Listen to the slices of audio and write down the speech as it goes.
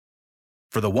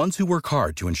For the ones who work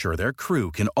hard to ensure their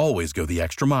crew can always go the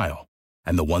extra mile,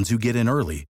 and the ones who get in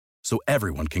early so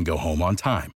everyone can go home on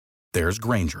time, there's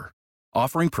Grainger,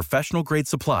 offering professional-grade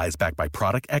supplies backed by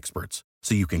product experts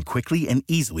so you can quickly and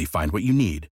easily find what you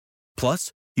need.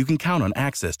 Plus, you can count on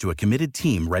access to a committed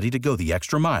team ready to go the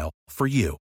extra mile for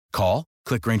you. Call,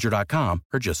 click Grainger.com,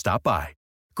 or just stop by.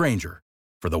 Grainger,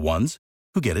 for the ones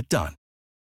who get it done.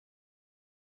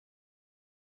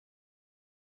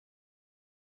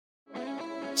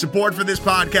 Support for this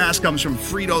podcast comes from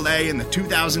Frito-Lay and the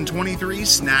 2023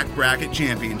 Snack Bracket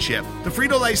Championship. The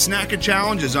Frito-Lay Snack It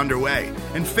Challenge is underway,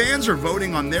 and fans are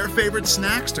voting on their favorite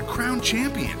snacks to crown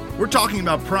champion. We're talking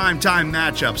about prime-time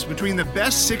matchups between the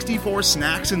best 64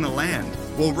 snacks in the land.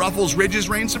 Will Ruffles Ridges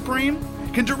reign supreme?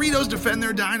 Can Doritos defend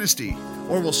their dynasty?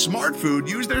 Or will Smart Food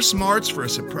use their smarts for a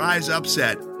surprise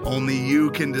upset? Only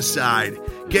you can decide.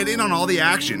 Get in on all the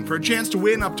action for a chance to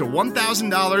win up to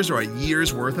 $1,000 or a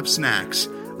year's worth of snacks.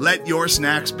 Let your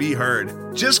snacks be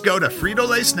heard. Just go to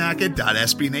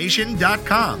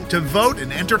fritolaysnacket.sbnation.com to vote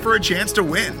and enter for a chance to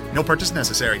win. No purchase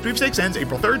necessary. Sweepstakes ends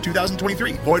April 3rd,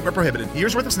 2023. Void where prohibited.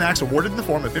 Year's worth of snacks awarded in the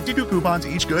form of 52 coupons,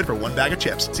 each good for one bag of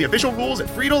chips. See official rules at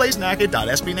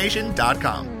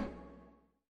fritolaysnacket.sbnation.com.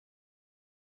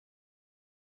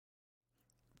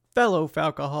 Fellow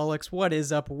Falcoholics, what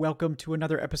is up? Welcome to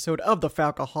another episode of the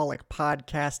Falcoholic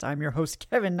Podcast. I'm your host,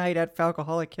 Kevin Knight at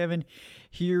Falcoholic Kevin,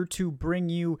 here to bring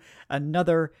you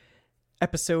another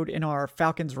episode in our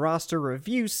Falcons roster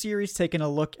review series, taking a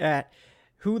look at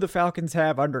who the Falcons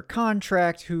have under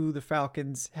contract, who the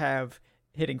Falcons have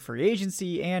hitting free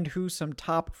agency, and who some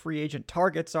top free agent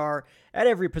targets are at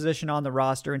every position on the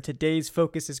roster. And today's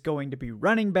focus is going to be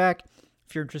running back.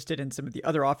 If you're interested in some of the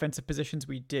other offensive positions,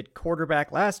 we did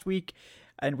quarterback last week,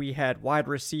 and we had wide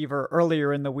receiver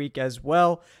earlier in the week as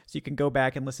well. So you can go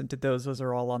back and listen to those. Those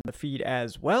are all on the feed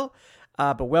as well.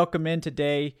 But welcome in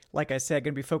today. Like I said,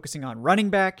 going to be focusing on running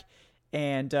back.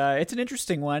 And it's an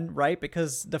interesting one, right?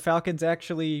 Because the Falcons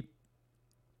actually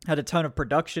had a ton of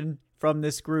production from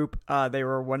this group. They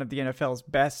were one of the NFL's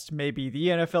best, maybe the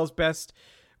NFL's best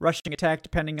rushing attack,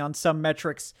 depending on some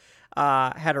metrics.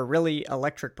 Had a really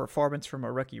electric performance from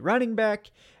a rookie running back,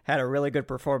 had a really good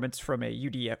performance from a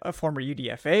former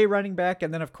UDFA running back,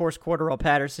 and then of course Cordarrelle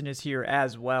Patterson is here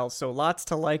as well. So lots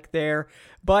to like there,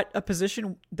 but a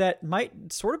position that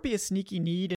might sort of be a sneaky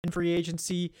need in free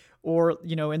agency or,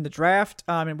 in the draft,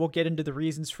 and we'll get into the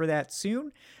reasons for that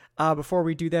soon. Before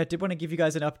we do that, did want to give you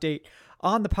guys an update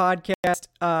on the podcast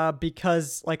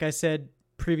because, like I said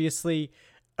previously,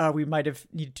 we might have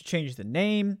needed to change the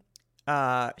name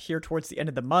here towards the end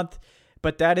of the month,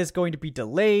 but that is going to be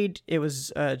delayed. It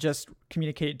was just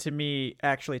communicated to me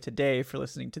actually today, for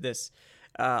listening to this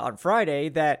on Friday,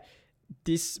 that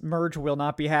this merge will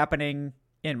not be happening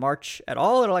in March at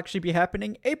all. It'll actually be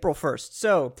happening April 1st.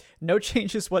 So no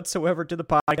changes whatsoever to the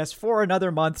podcast for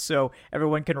another month, so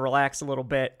everyone can relax a little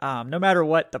bit. No matter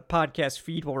what, the podcast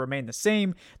feed will remain the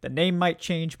same. The name might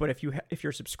change, but if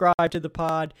you're subscribed to the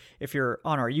pod, if you're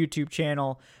on our YouTube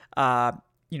channel, no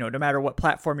matter what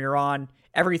platform you're on,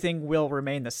 everything will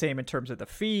remain the same in terms of the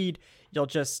feed. You'll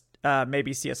just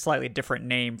maybe see a slightly different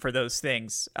name for those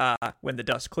things when the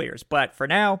dust clears. But for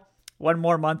now, one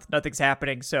more month, nothing's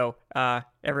happening, so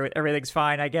everything's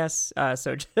fine, I guess.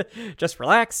 So just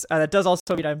relax. That does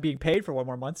also mean I'm being paid for one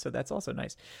more month, so that's also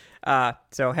nice.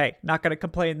 So hey, not going to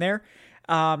complain there.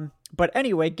 But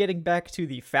anyway, getting back to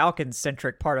the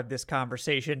Falcons-centric part of this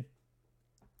conversation,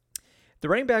 the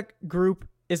running back group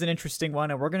is an interesting one,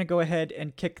 and we're going to go ahead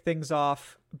and kick things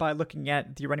off by looking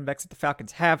at the running backs that the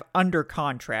Falcons have under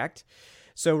contract.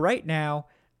 So right now,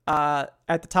 at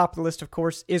the top of the list, of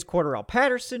course, is Cordarrelle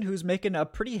Patterson, who's making a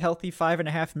pretty healthy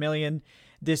 $5.5 million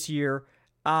this year.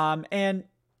 And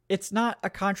it's not a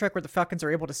contract where the Falcons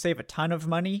are able to save a ton of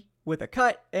money with a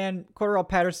cut, and Cordarrelle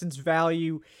Patterson's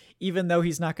value, even though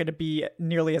he's not going to be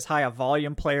nearly as high a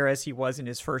volume player as he was in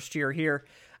his first year here,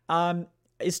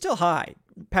 is still high.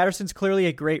 Patterson's clearly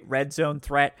a great red zone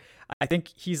threat. I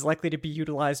think he's likely to be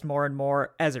utilized more and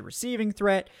more as a receiving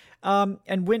threat.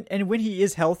 And when he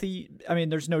is healthy, I mean,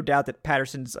 there's no doubt that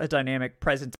Patterson's a dynamic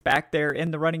presence back there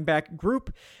in the running back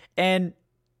group. And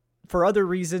for other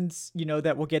reasons,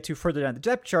 that we'll get to further down the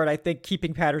depth chart, I think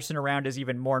keeping Patterson around is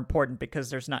even more important because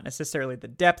there's not necessarily the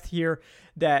depth here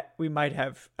that we might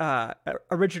have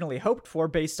originally hoped for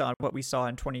based on what we saw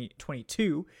in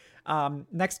 2022.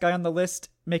 Next guy on the list,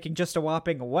 making just a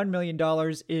whopping $1 million,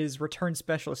 is return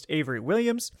specialist Avery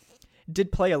Williams.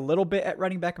 Did play a little bit at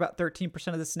running back, about 13%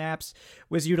 of the snaps,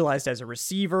 was utilized as a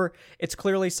receiver. It's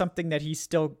clearly something that he's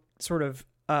still sort of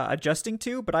adjusting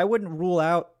to, but I wouldn't rule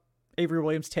out Avery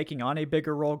Williams taking on a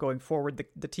bigger role going forward.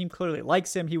 The team clearly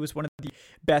likes him. He was one of the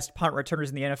best punt returners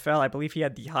in the NFL. I believe he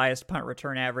had the highest punt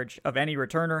return average of any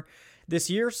returner this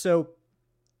year. So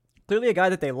clearly a guy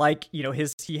that they like.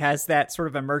 He has that sort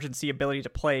of emergency ability to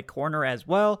play corner as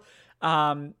well.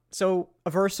 So a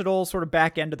versatile sort of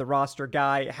back end of the roster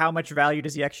guy. How much value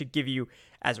does he actually give you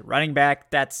as a running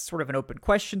back? That's sort of an open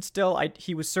question still.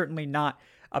 He was certainly not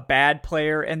a bad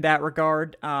player in that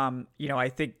regard.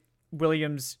 I think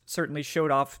Williams certainly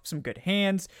showed off some good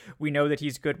hands. We know that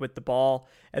he's good with the ball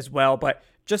as well, but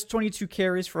just 22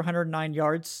 carries for 109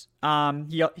 yards.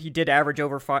 He did average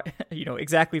over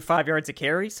exactly 5 yards a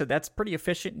carry, so that's pretty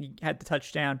efficient. And he had the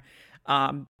touchdown.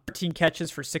 13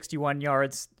 catches for 61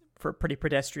 yards for pretty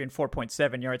pedestrian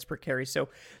 4.7 yards per carry. So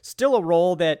still a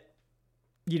role that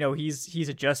he's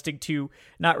adjusting to.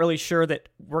 Not really sure that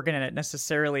we're going to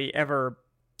necessarily ever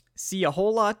see a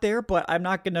whole lot there, but I'm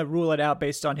not going to rule it out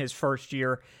based on his first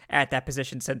year at that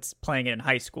position since playing it in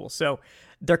high school. So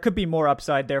there could be more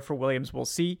upside there for Williams. We'll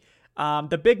see.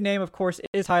 The big name, of course,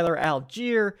 is Tyler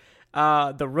Algier,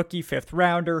 the rookie 5th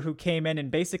rounder who came in and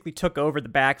basically took over the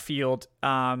backfield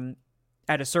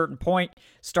at a certain point.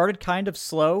 Started kind of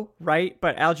slow, right?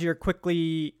 But Algier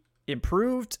quickly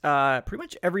improved pretty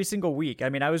much every single week. I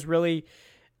mean, I was really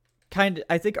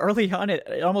I think early on,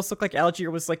 it almost looked like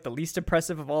Algier was like the least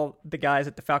impressive of all the guys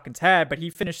that the Falcons had, but he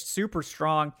finished super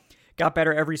strong, got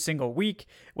better every single week,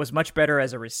 was much better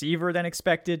as a receiver than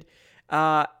expected,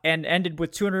 and ended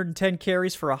with 210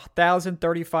 carries for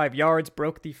 1,035 yards,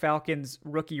 broke the Falcons'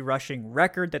 rookie rushing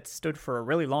record that stood for a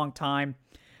really long time.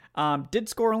 Did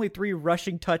score only 3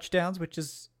 rushing touchdowns, which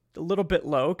is a little bit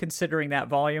low considering that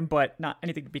volume, but not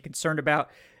anything to be concerned about.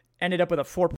 Ended up with a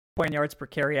 4.0 yards per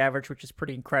carry average, which is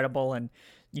pretty incredible, and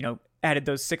added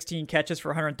those 16 catches for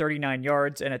 139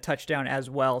 yards and a touchdown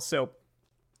as well. So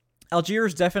Algier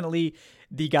is definitely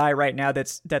the guy right now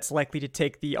that's likely to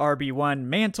take the RB1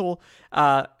 mantle,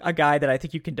 a guy that I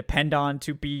think you can depend on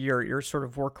to be your sort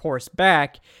of workhorse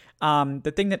back.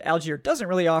 The thing that Algier doesn't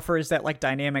really offer is that like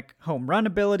dynamic home run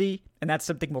ability, and that's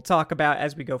something we'll talk about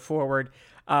as we go forward.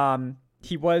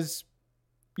 He was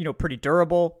pretty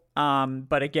durable.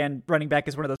 But again, running back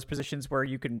is one of those positions where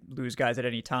you can lose guys at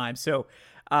any time. So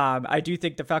I do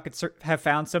think the Falcons have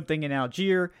found something in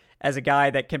Algier as a guy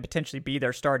that can potentially be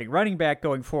their starting running back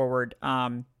going forward.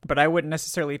 But I wouldn't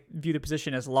necessarily view the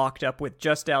position as locked up with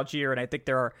just Algier, and I think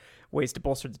there are ways to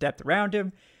bolster the depth around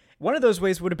him. One of those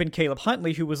ways would have been Caleb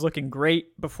Huntley, who was looking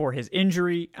great before his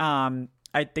injury.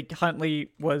 I think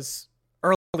Huntley was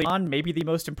early on maybe the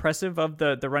most impressive of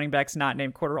the running backs not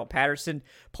named Cordarrelle Patterson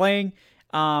playing.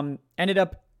 Ended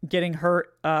up getting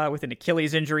hurt with an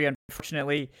Achilles injury,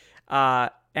 unfortunately.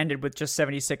 Ended with just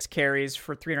 76 carries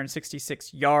for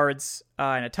 366 yards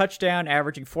and a touchdown,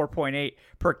 averaging 4.8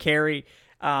 per carry.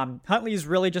 Huntley is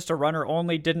really just a runner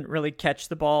only, didn't really catch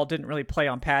the ball, didn't really play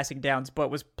on passing downs, but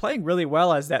was playing really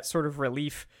well as that sort of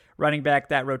relief running back,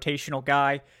 that rotational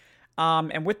guy.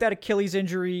 And with that Achilles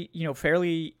injury,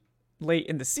 fairly late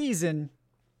in the season,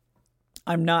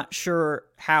 I'm not sure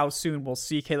how soon we'll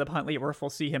see Caleb Huntley or if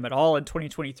we'll see him at all in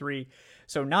 2023.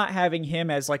 So not having him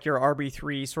as like your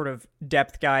RB3 sort of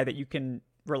depth guy that you can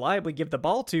reliably give the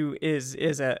ball to is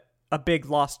a big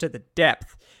loss to the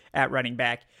depth at running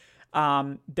back.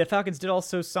 The Falcons did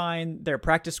also sign their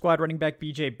practice squad running back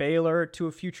BJ Baylor to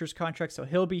a futures contract, so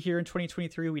he'll be here in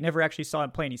 2023. We never actually saw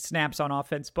him play any snaps on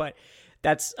offense, but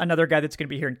that's another guy that's going to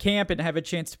be here in camp and have a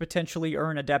chance to potentially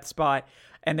earn a depth spot.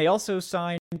 And they also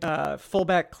signed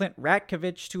fullback Clint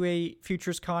Ratkovich to a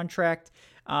futures contract.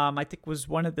 I think was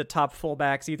one of the top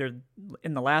fullbacks either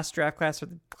in the last draft class or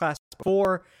the class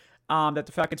before that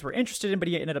the Falcons were interested in, but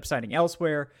he ended up signing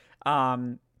elsewhere.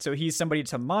 So he's somebody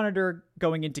to monitor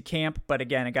going into camp, but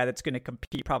again, a guy that's going to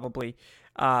compete probably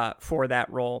for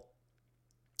that role.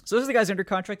 So those are the guys under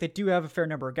contract. They do have a fair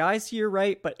number of guys here,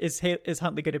 right? But is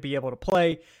Huntley going to be able to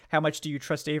play? How much do you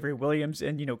trust Avery Williams?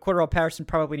 And, Cordarrelle Patterson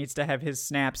probably needs to have his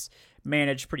snaps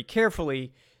managed pretty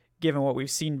carefully, given what we've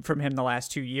seen from him the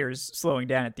last 2 years, slowing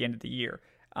down at the end of the year.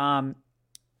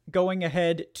 Going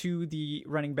ahead to the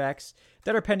running backs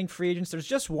that are pending free agents, there's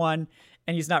just one,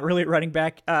 and he's not really a running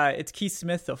back. It's Keith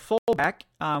Smith, the fullback,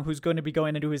 who's going to be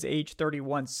going into his age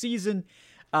 31 season.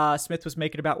 Smith was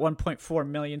making about $1.4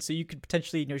 million, so you could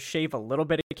potentially shave a little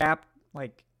bit of cap,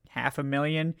 like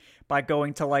 $500,000, by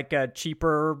going to like a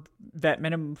cheaper vet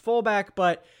minimum fullback.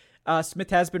 But Smith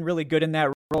has been really good in that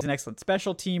role. He's an excellent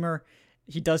special teamer.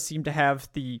 He does seem to have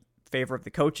the favor of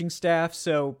the coaching staff,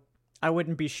 so I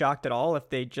wouldn't be shocked at all if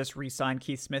they just re-signed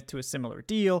Keith Smith to a similar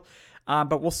deal.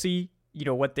 But we'll see,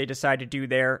 what they decide to do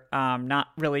there. Not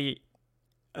really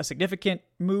a significant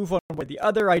move one way or the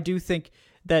other. I do think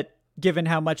that given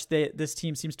how much this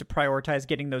team seems to prioritize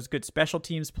getting those good special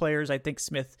teams players, I think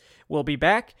Smith will be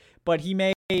back, but he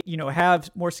may,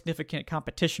 have more significant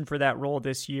competition for that role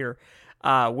this year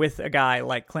with a guy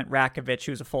like Clint Rakovich,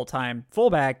 who's a full-time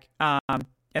fullback.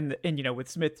 And with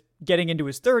Smith getting into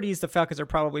his 30s, the Falcons are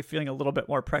probably feeling a little bit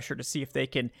more pressure to see if they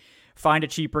can find a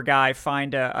cheaper guy,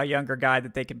 find a younger guy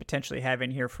that they can potentially have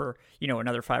in here for,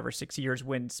 another 5 or 6 years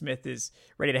when Smith is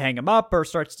ready to hang him up or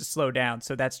starts to slow down.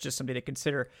 So that's just something to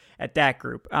consider at that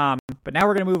group. But now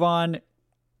we're going to move on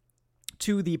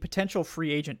to the potential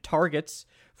free agent targets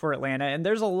for Atlanta. And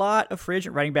there's a lot of free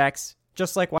agent running backs,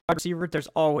 just like wide receiver. There's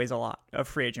always a lot of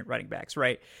free agent running backs,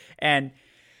 right? And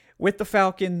with the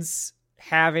Falcons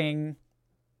having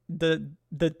the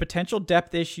potential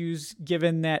depth issues,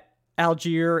 given that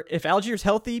if Algier's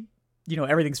healthy,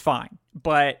 everything's fine.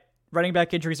 But running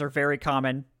back injuries are very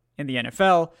common in the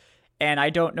NFL, and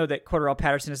I don't know that Cordarrelle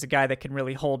Patterson is a guy that can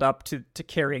really hold up to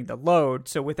carrying the load.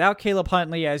 So without Caleb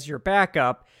Huntley as your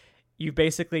backup, you've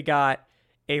basically got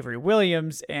Avery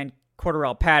Williams and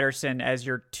Cordarrelle Patterson as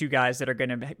your two guys that are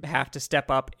going to have to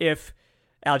step up if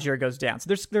Algier goes down.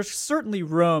 So there's certainly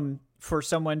room for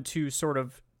someone to sort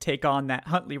of take on that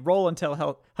Huntley role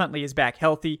until Huntley is back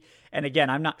healthy. And again,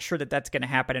 I'm not sure that that's going to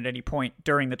happen at any point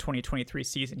during the 2023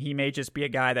 season. He may just be a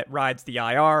guy that rides the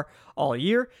IR all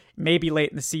year, maybe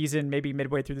late in the season, maybe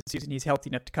midway through the season. He's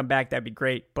healthy enough to come back. That'd be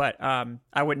great. But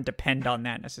I wouldn't depend on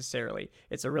that necessarily.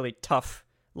 It's a really tough,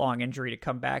 long injury to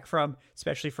come back from,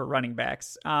 especially for running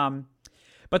backs.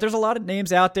 But there's a lot of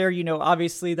names out there.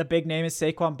 Obviously the big name is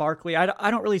Saquon Barkley. I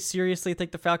don't really seriously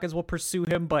think the Falcons will pursue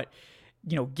him, but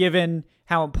given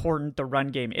how important the run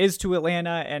game is to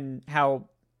Atlanta and how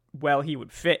well he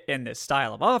would fit in this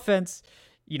style of offense,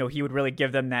 he would really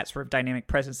give them that sort of dynamic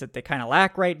presence that they kind of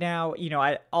lack right now.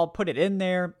 I'll put it in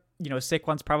there.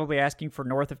 Saquon's probably asking for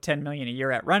north of $10 million a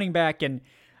year at running back, and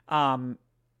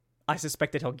I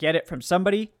suspect that he'll get it from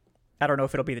somebody. I don't know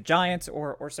if it'll be the Giants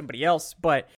or somebody else,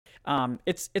 but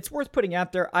it's worth putting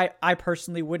out there. I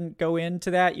personally wouldn't go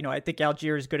into that. I think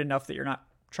Algier is good enough that you're not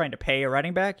trying to pay a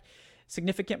running back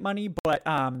significant money, but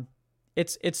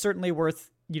it's certainly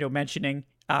worth mentioning.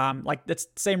 Like that's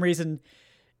the same reason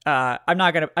I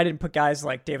didn't put guys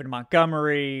like David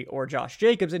Montgomery or Josh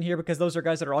Jacobs in here, because those are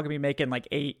guys that are all gonna be making like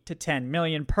 8 to 10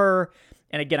 million per.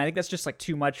 And again, I think that's just like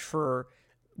too much for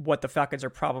what the Falcons are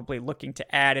probably looking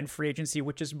to add in free agency,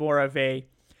 which is more of a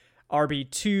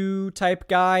RB2 type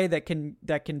guy that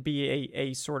can be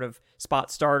a sort of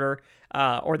spot starter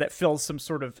or that fills some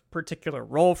sort of particular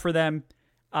role for them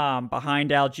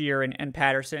behind Algier and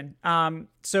Patterson.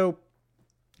 So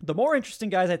the more interesting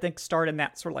guys, I think, start in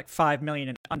that sort of like 5 million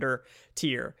and under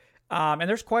tier. And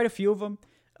there's quite a few of them,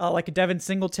 like a Devin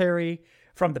Singletary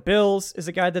from the Bills is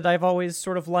a guy that I've always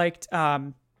sort of liked.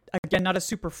 Again, not a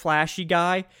super flashy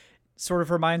guy. Sort of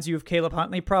reminds you of Caleb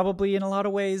Huntley probably in a lot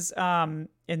of ways,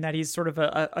 in that he's sort of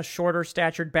a shorter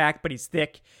statured back, but he's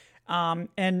thick.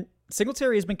 And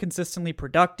Singletary has been consistently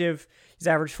productive. He's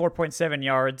averaged 4.7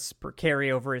 yards per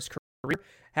carry over his career.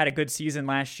 Had a good season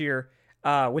last year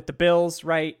with the Bills,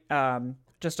 right?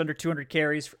 Just under 200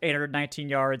 carries, 819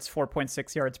 yards,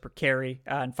 4.6 yards per carry,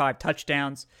 and 5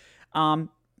 touchdowns.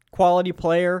 Quality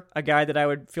player, a guy that I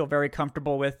would feel very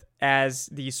comfortable with as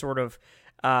the sort of,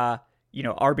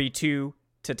 RB2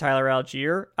 to Tyler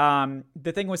Algier.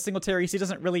 The thing with Singletary is he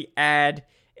doesn't really add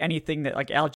anything that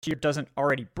like Algier doesn't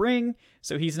already bring.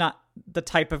 So he's not the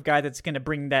type of guy that's going to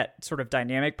bring that sort of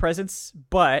dynamic presence,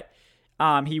 but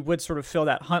he would sort of fill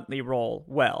that Huntley role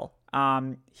well.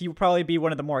 He would probably be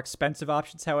one of the more expensive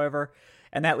options, however,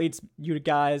 and that leads you to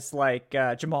guys like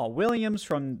Jamal Williams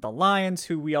from the Lions,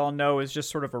 who we all know is just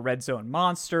sort of a red zone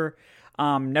monster.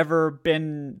 Never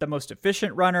been the most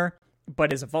efficient runner,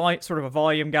 but is a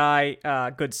volume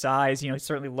guy, good size. He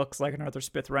certainly looks like an Arthur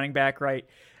Smith running back, right?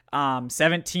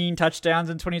 17 touchdowns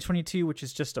in 2022, which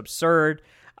is just absurd.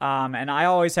 And I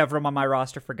always have room on my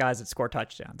roster for guys that score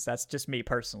touchdowns. That's just me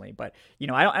personally. But,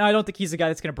 I don't think he's a guy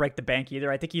that's going to break the bank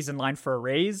either. I think he's in line for a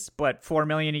raise, but $4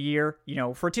 million a year,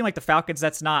 for a team like the Falcons,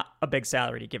 that's not a big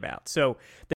salary to give out. So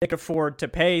they could afford to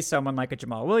pay someone like a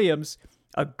Jamal Williams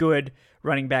a good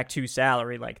running back 2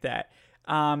 salary like that.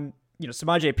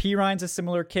 Samaje Perine's a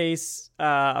similar case,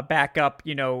 a backup,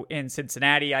 in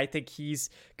Cincinnati. I think he's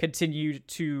continued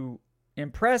to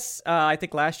impress. I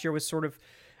think last year was sort of,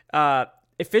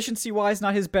 efficiency-wise,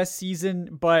 not his best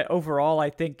season, but overall, I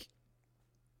think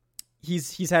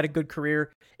he's had a good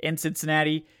career in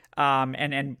Cincinnati,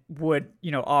 and would,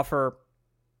 offer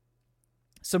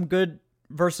some good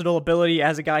versatile ability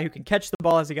as a guy who can catch the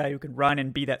ball, as a guy who can run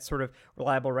and be that sort of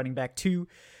reliable running back too.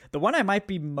 The one I might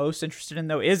be most interested in,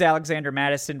 though, is Alexander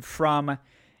Madison from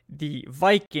the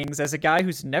Vikings as a guy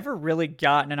who's never really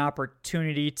gotten an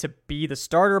opportunity to be the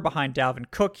starter behind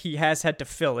Dalvin Cook. He has had to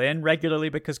fill in regularly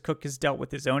because Cook has dealt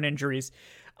with his own injuries.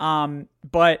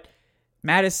 But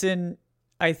Mattison,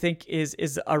 I think,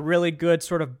 is a really good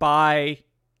sort of buy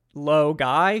low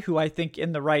guy who I think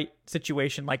in the right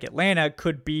situation like Atlanta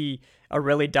could be a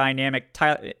really dynamic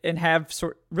guy and have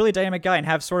sort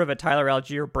of a Tyler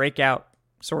Algier breakout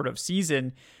sort of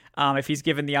season if he's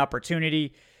given the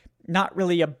opportunity. Not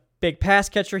really a big pass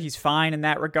catcher. He's fine in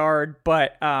that regard,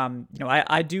 but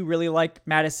I do really like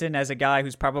Mattison as a guy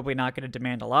who's probably not going to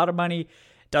demand a lot of money.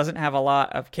 Doesn't have a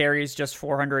lot of carries, just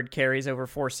 400 carries over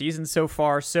 4 seasons so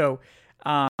far. So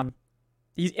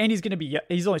he's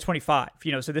only 25,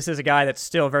 so this is a guy that's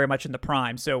still very much in the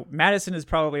prime. So Mattison is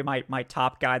probably my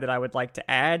top guy that I would like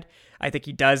to add. I think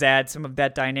he does add some of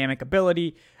that dynamic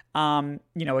ability.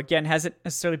 Again, hasn't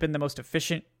necessarily been the most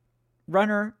efficient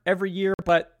runner every year,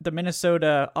 but the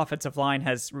Minnesota offensive line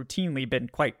has routinely been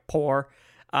quite poor,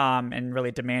 and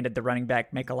really demanded the running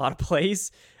back make a lot of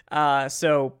plays.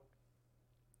 So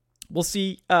we'll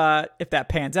see if that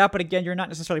pans out. But again, you're not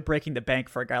necessarily breaking the bank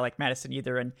for a guy like Mattison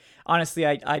either. And honestly,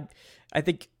 I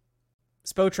think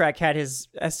Spotrac had his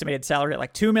estimated salary at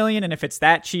like $2 million. And if it's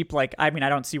that cheap, I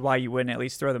don't see why you wouldn't at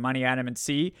least throw the money at him and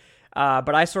see.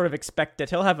 But I sort of expect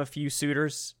that he'll have a few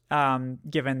suitors,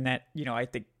 given that, I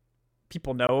think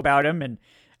people know about him. And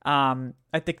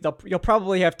I think you'll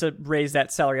probably have to raise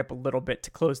that salary up a little bit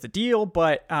to close the deal.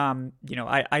 But,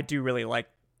 I do really like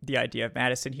the idea of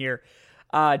Mattison here.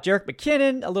 Jerick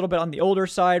McKinnon, a little bit on the older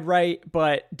side, right?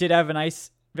 But did have a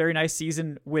very nice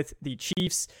season with the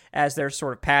Chiefs as their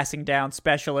sort of passing down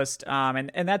specialist.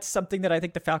 And that's something that I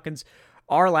think the Falcons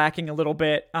are lacking a little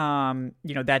bit.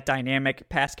 That dynamic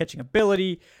pass catching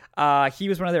ability. He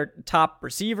was one of their top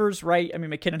receivers, right? I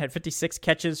mean, McKinnon had 56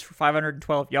 catches for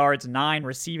 512 yards, 9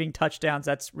 receiving touchdowns.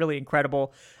 That's really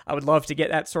incredible. I would love to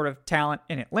get that sort of talent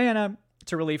in Atlanta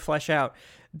to really flesh out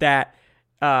that,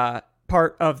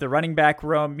 part of the running back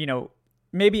room.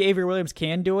 Maybe Avery Williams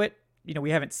can do it.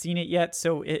 We haven't seen it yet.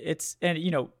 So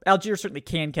Algier certainly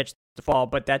can catch the ball,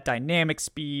 but that dynamic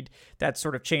speed, that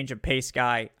sort of change of pace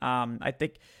guy, I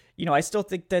think, I still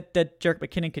think that Jerick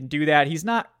McKinnon can do that. He's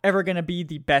not ever going to be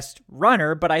the best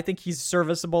runner, but I think he's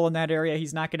serviceable in that area.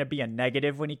 He's not going to be a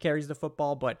negative when he carries the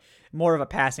football, but more of a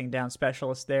passing down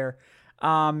specialist there.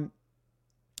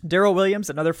 Darrell Williams,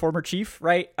 another former Chief,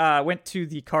 right? Went to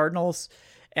the Cardinals.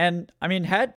 And didn't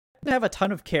have a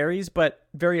ton of carries, but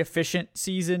very efficient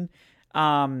season.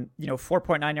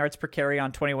 4.9 yards per carry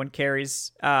on 21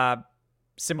 carries,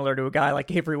 similar to a guy like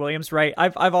Avery Williams, right?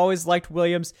 I've always liked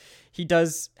Williams. He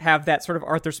does have that sort of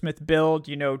Arthur Smith build,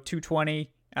 220,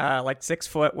 6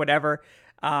 foot, whatever.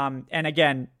 And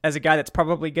again, as a guy that's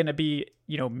probably going to be,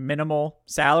 minimal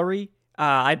salary,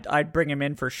 I'd bring him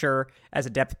in for sure as a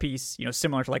depth piece,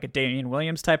 similar to like a Damian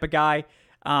Williams type of guy.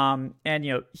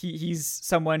 He's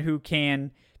someone who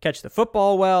can catch the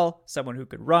football well, someone who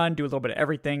could run, do a little bit of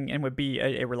everything, and would be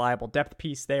a reliable depth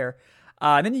piece there.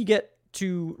 And then you get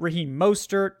to Raheem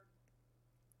Mostert,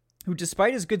 who,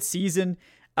 despite his good season,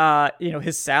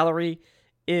 his salary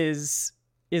is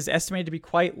estimated to be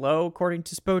quite low according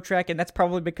to Spotrac, and that's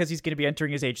probably because he's going to be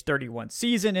entering his age 31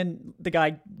 season, and the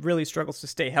guy really struggles to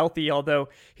stay healthy, although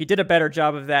he did a better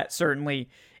job of that certainly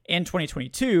in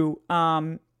 2022.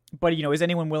 But, is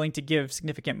anyone willing to give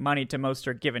significant money to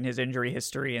Mostert given his injury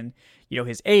history and,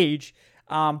 his age?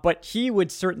 But he would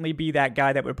certainly be that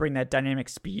guy that would bring that dynamic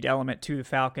speed element to the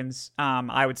Falcons.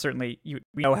 I would certainly,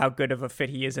 we know how good of a fit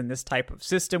he is in this type of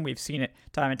system. We've seen it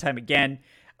time and time again.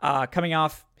 Coming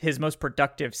off his most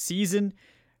productive season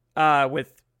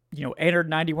with,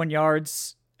 891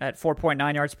 yards at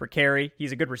 4.9 yards per carry.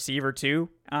 He's a good receiver too.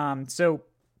 So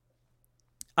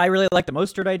I really like the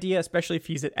Mostert idea, especially if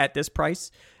he's at this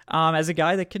price, as a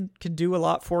guy that can do a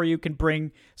lot for you, can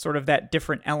bring sort of that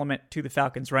different element to the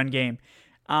Falcons' run game.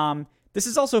 This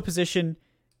is also a position,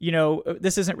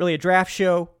 this isn't really a draft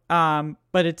show,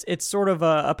 but it's sort of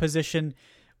a position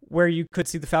where you could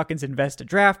see the Falcons invest a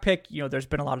draft pick. There's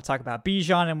been a lot of talk about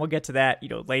Bijan, and we'll get to that,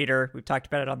 later. We've talked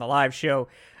about it on the live show.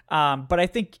 But I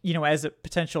think, as a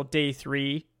potential day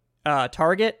 3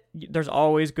 target, there's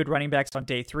always good running backs on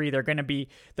day 3. They're going to be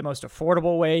the most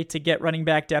affordable way to get running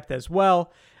back depth as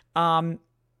well.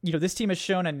 This team has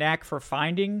shown a knack for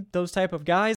finding those type of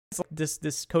guys,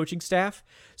 this coaching staff.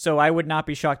 So I would not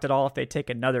be shocked at all if they take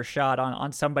another shot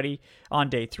on somebody on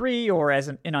day 3 or as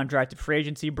an undrafted free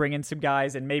agency, bring in some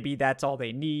guys, and maybe that's all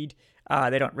they need.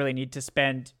 They don't really need to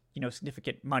spend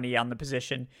significant money on the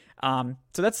position.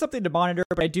 So that's something to monitor.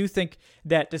 But I do think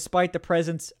that despite the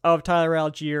presence of Tyler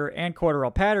Algier and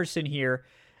Cordarrelle Patterson here,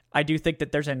 I do think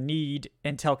that there's a need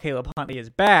until Caleb Huntley is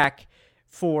back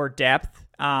for depth.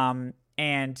 And,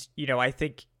 I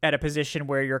think at a position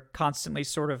where you're constantly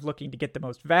sort of looking to get the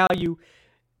most value,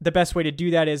 the best way to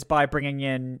do that is by bringing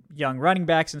in young running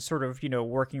backs and sort of,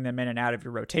 working them in and out of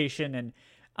your rotation.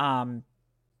 And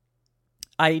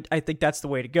I think that's the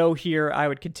way to go here. I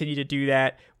would continue to do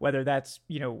that, whether that's,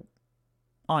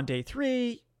 on day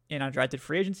 3 in undrafted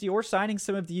free agency or signing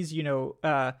some of these,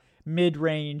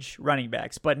 mid-range running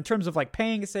backs. But in terms of like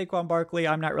paying a Saquon Barkley,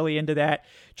 I'm not really into that.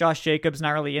 Josh Jacobs,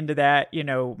 not really into that.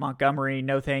 Montgomery,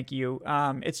 no thank you.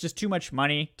 It's just too much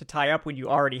money to tie up when you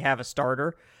already have a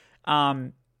starter.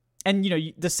 And,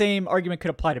 the same argument could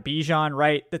apply to Bijan,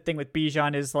 right? The thing with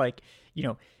Bijan is like,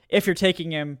 if you're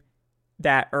taking him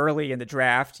that early in the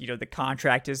draft, the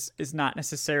contract is not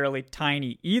necessarily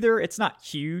tiny either. It's not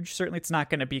huge. Certainly it's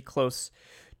not going to be close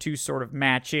to sort of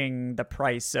matching the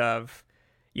price of,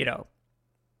 I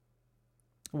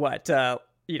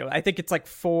think it's like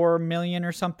 $4 million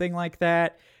or something like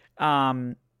that.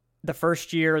 The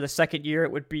first year, the second year,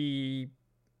 it would be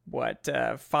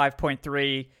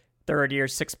 5.3, third year,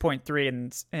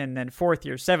 6.3, and then fourth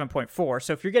year, 7.4.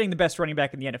 So if you're getting the best running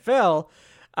back in the NFL,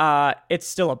 it's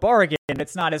still a bargain.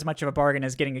 It's not as much of a bargain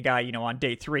as getting a guy, on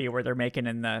day 3 where they're making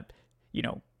they're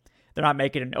not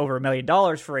making over $1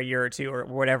 million for a year or two or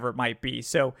whatever it might be.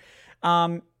 So,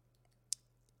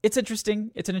 it's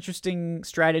interesting. It's an interesting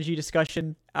strategy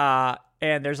discussion. And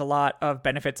there's a lot of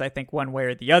benefits, I think, one way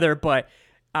or the other. But,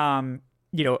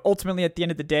 ultimately at the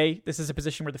end of the day, this is a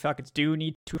position where the Falcons do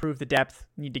need to improve the depth,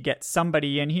 need to get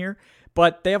somebody in here,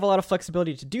 but they have a lot of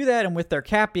flexibility to do that. And with their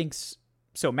cap being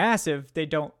so massive, they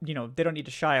don't need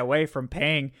to shy away from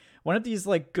paying one of these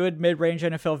like good mid-range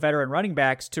NFL veteran running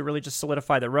backs to really just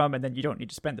solidify the room. And then you don't need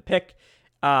to spend the pick.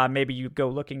 Maybe you go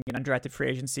looking in undrafted free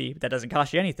agency that doesn't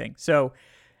cost you anything. So,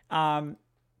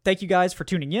 thank you guys for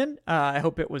tuning in. I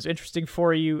hope it was interesting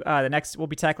for you. We'll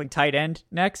be tackling tight end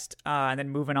next, and then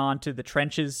moving on to the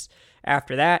trenches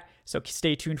after that. So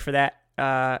stay tuned for that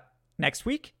next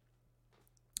week.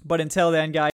 But until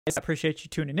then, guys, I appreciate you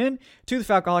tuning in to the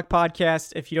Falcoholic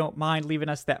Podcast. If you don't mind leaving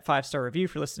us that 5-star review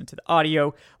if you're listening to the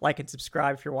audio, like and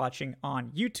subscribe if you're watching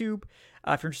on YouTube.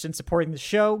 If you're interested in supporting the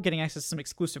show, getting access to some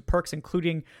exclusive perks,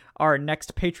 including our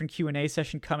next patron Q&A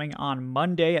session coming on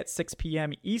Monday at 6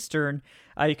 p.m. Eastern,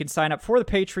 you can sign up for the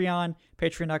Patreon,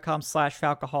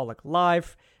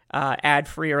 patreon.com/Falcoholic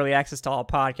ad-free early access to all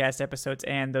podcast episodes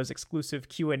and those exclusive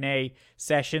Q&A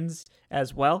sessions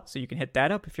as well. So you can hit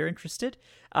that up if you're interested.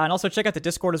 And also check out the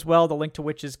Discord as well, the link to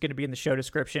which is going to be in the show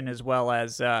description, as well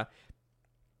as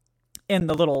in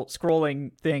the little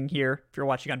scrolling thing here if you're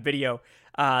watching on video.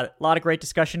 A lot of great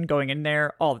discussion going in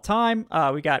there all the time.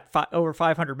 We got over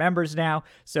 500 members now.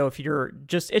 So if you're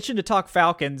just itching to talk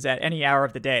Falcons at any hour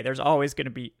of the day, there's always going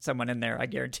to be someone in there, I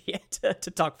guarantee it,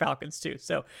 to talk Falcons too.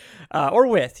 So, or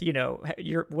with,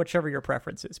 whichever your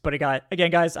preference is. But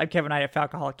again, guys, I'm Kevin Knight at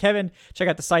Falcoholic Kevin. Check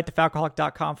out the site,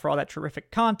 thefalcoholic.com, for all that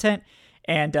terrific content.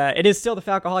 And it is still the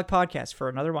Falcoholic Podcast for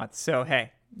another month. So,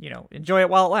 hey, enjoy it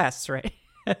while it lasts, right?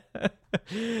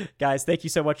 Guys, thank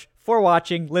you so much for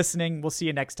watching, listening. We'll see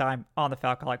you next time on the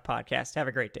Falcoholic Podcast. Have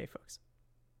a great day, folks.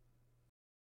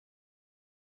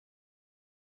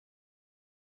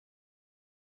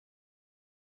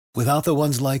 Without the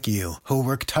ones like you, who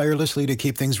work tirelessly to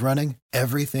keep things running,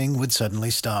 everything would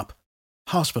suddenly stop.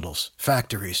 Hospitals,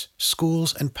 factories,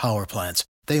 schools, and power plants,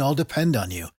 they all depend on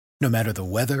you. No matter the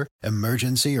weather,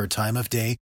 emergency, or time of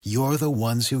day, you're the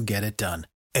ones who get it done.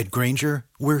 At Grainger,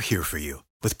 we're here for you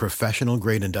with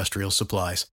professional-grade industrial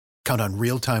supplies. Count on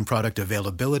real-time product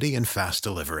availability and fast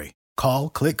delivery. Call,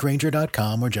 click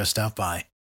Grainger.com, or just stop by.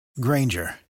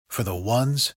 Grainger, for the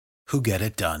ones who get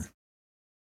it done.